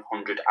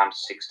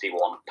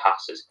 961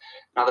 passes.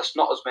 Now, there's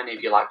not as many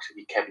of you like to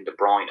be Kevin De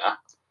Bruyne,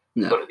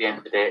 but at the end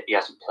of the day, he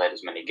hasn't played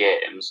as many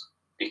games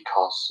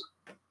because,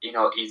 you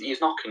know, he's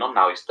knocking on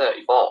now. He's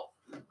 34.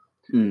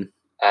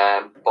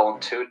 Born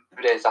 2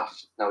 days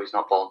after... No, he's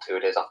not born 2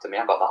 days after me.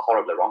 I got that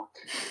horribly wrong.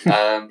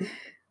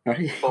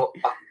 But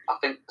I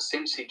think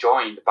since he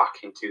joined back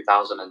in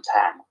 2010,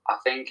 I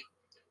think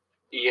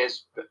he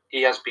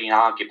has been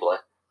arguably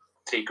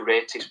the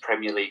greatest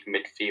Premier League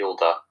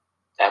midfielder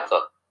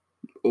ever.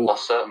 Ooh, or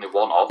certainly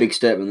one of. Big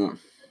statement, that.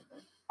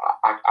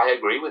 I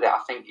agree with it.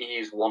 I think he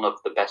is one of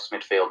the best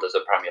midfielders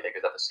the Premier League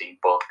has ever seen,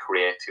 both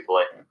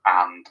creatively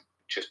and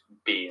just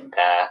being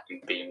there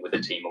and being with the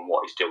team and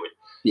what he's doing.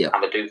 Yeah.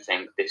 And I do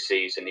think this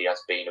season he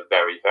has been a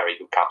very, very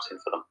good captain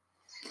for them.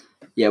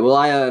 Yeah, well,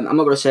 I'm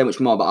not going to say much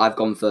more, but I've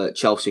gone for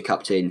Chelsea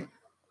captain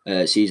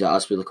Cesar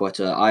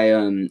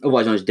Azpilicueta.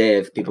 Otherwise known as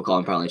Dave, people call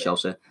him apparently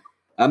Chelsea.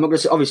 I'm not going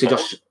to say, obviously,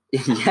 Josh...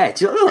 Yeah,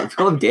 do you know that?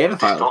 Call him Dave,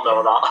 apparently. I don't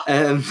know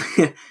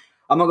that.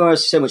 I'm not going to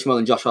say much more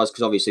than Josh has,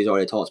 because obviously he's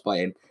already talked about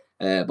him.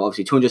 But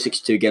obviously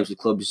 262 games with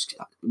clubs,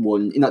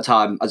 won in that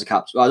time as a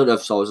captain. I don't know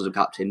if Sol was as a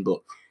captain, but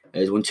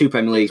he's won 2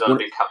 Premier Leagues. He's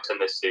only been captain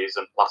this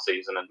season, last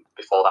season, and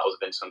before that was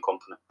Vincent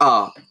Kompany.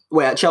 Oh,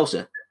 wait, at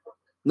Chelsea?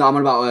 No, I'm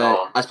on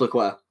about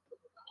Azpilicueta.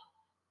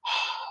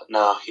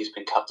 No, he's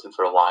been captain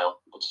for a while,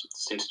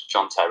 since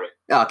John Terry.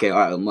 Okay, all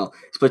right. Well,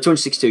 he's played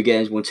 262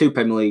 games, won 2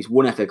 Premier Leagues,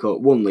 1 FA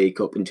Cup, 1 League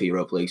Cup, and 2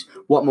 Europa Leagues.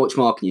 What much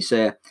more can you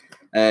say?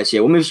 So yeah,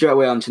 we'll move straight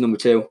away on to number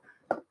 2.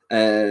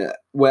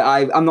 Where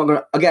I'm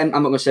not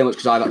gonna say much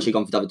because I've actually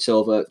gone for David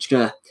Silva. Just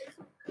gonna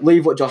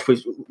leave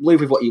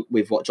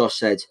with what Josh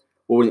said.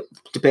 We're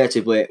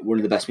debatably one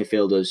of the best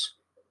midfielders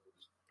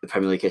in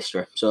Premier League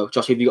history. So,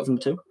 Josh, who have you got from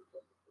 2?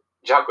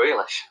 Jack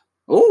Grealish.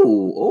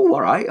 Oh,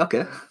 all right,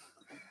 okay.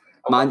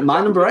 My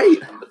number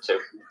 8. Number 2.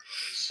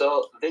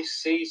 So this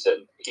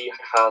season he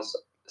has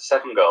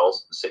 7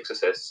 goals, 6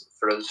 assists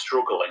for a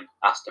struggling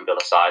Aston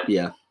Villa side.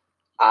 Yeah.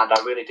 And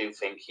I really do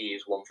think he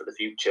is one for the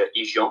future.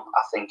 He's young.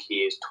 I think he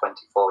is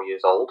 24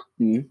 years old.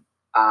 Mm.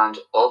 And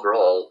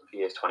overall, he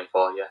is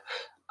 24, yeah.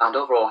 And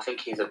overall, I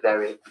think he's a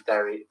very,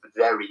 very,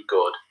 very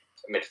good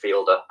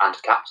midfielder and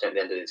captain at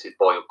the end of his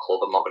boy-up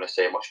club. I'm not going to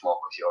say much more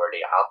because you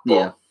already have. But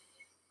yeah.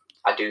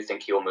 I do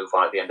think he'll move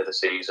on at the end of the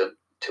season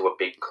to a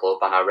big club.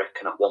 And I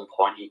reckon at one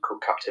point he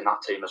could captain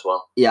that team as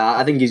well. Yeah,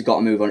 I think he's got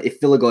to move on. If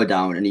Villa go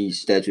down and he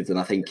stays with them,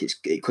 I think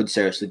it could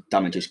seriously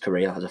damage his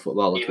career as a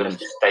footballer. Even if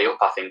they stay up,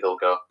 I think they'll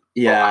go.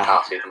 Yeah. But I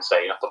can't see them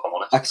staying up, if I'm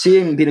honest. I can see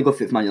him being a good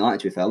fit for Man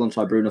United, to be fair,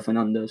 alongside Bruno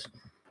Fernandes.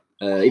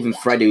 Even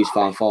Freddie, who's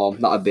found form,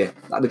 that'd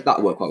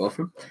work quite well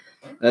for him.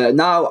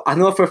 Now, I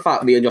know for a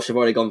fact me and Josh have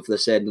already gone for the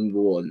same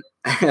number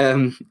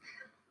 1.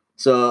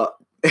 So,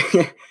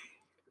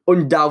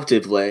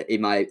 undoubtedly,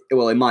 in my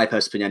personal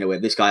opinion anyway,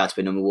 this guy has to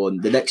be number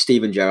 1. The next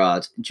Steven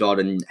Gerrard,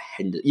 Jordan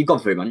Henderson. You've gone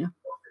for him, haven't you?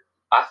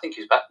 I think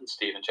he's better than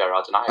Steven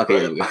Gerrard, and I agree.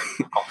 Okay, there we go.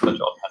 I've gone for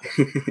Jordan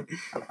Henderson.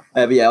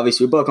 But yeah,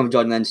 obviously, we're both on for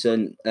Jordan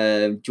Henderson.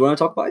 Do you want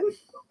to talk about him?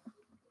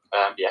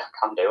 Yeah,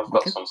 can do. I've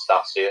got some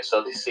stats here.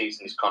 So this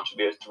season he's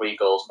contributed 3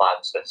 goals, 5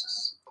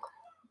 assists,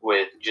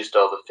 with just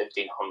over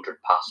 1,500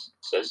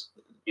 passes.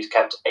 He's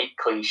kept 8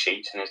 clean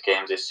sheets in his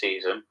games this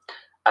season.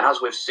 And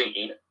as we've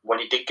seen, when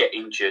he did get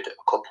injured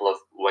a couple of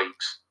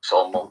weeks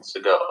or months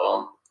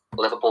ago,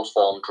 Liverpool's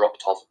form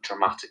dropped off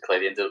dramatically.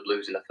 They ended up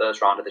losing the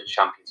first round of the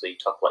Champions League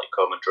to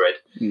Atletico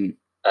Madrid.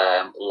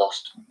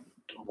 Lost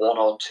 1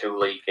 or 2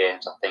 league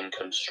games, I think,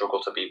 and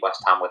struggled to beat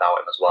West Ham without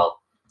him as well.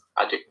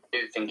 I do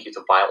think he's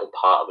a vital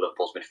part of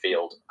Liverpool's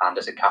midfield, and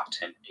as a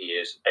captain, he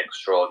is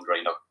extraordinary.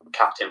 You know,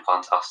 captain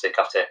fantastic.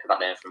 I've taken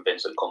that name from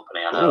Vincent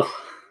Kompany, I know,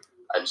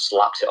 and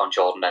slapped it on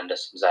Jordan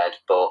Henderson's head,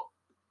 but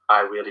I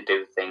really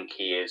do think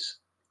he is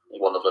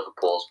one of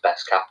Liverpool's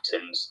best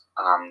captains,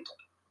 and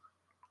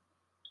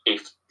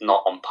if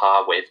not on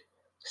par with,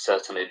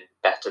 certainly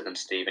better than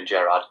Steven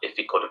Gerrard if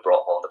he could have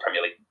brought home the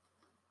Premier League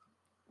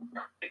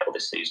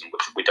this season,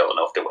 which we don't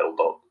know if they will,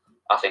 but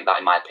I think that,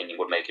 in my opinion,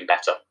 would make him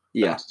better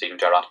than Steven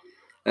Gerrard.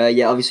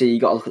 Yeah, obviously you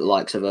got to look at the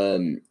likes of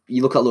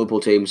you look at Liverpool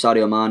team,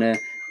 Sadio Mane,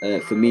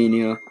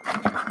 Firmino,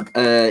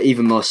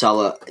 even Mo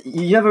Salah.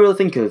 You never really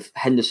think of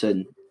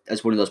Henderson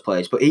as one of those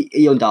players, but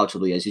he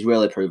undoubtedly is. He's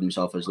really proved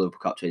himself as Liverpool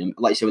captain.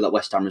 Like you say, with that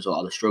West Ham result,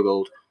 how they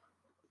struggled.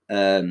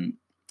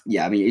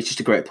 Yeah, I mean, it's just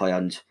a great player.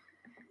 And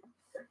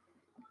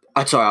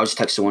I'm sorry, I was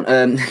just texting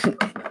someone.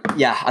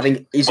 Yeah, I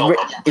think he's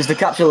the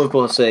captain of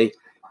Liverpool FC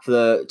for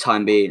the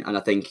time being, and I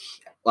think,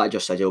 like I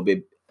just said, he'll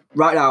be.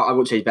 Right now, I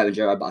wouldn't say he's better than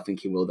Gerrard, but I think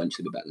he will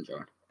eventually be better than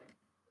Gerrard.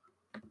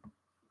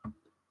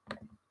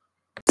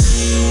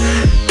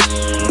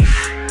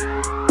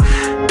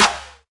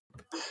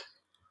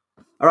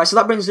 All right, so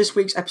that brings this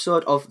week's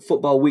episode of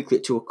Football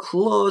Weekly to a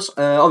close.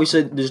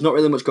 Obviously, there's not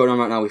really much going on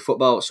right now with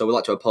football, so we'd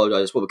like to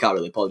apologise. Well, we can't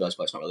really apologise,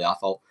 but it's not really our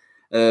fault.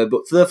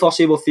 But for the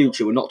foreseeable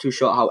future, we're not too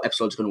sure how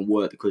episodes are going to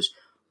work because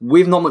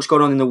we've not much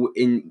going on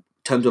in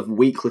terms of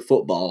weekly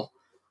football.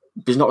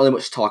 There's not really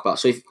much to talk about.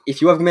 So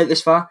if you haven't made it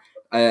this far,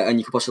 and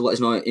you could possibly let us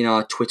know in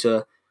our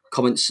Twitter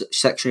comments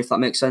section if that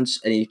makes sense,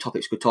 any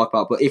topics we could talk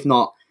about. But if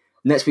not,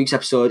 next week's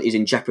episode is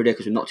in jeopardy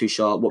because we're not too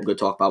sure what we're going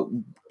to talk about.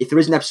 If there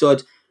is an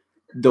episode,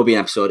 there'll be an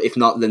episode. If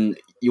not, then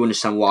you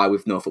understand why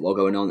with no football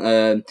going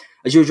on.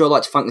 As usual, I'd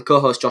like to thank the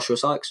co-host, Joshua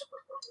Sykes.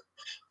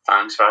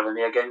 Thanks for having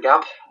me again,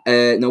 Gab.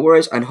 No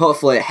worries. And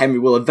hopefully Henry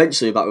will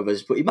eventually be back with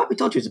us, but he might be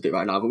dodging us a bit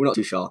right now, but we're not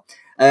too sure.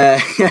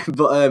 Yeah.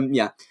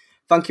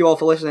 Thank you all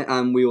for listening,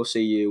 and we will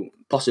see you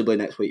possibly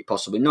next week,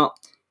 possibly not.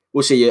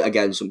 We'll see you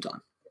again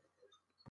sometime.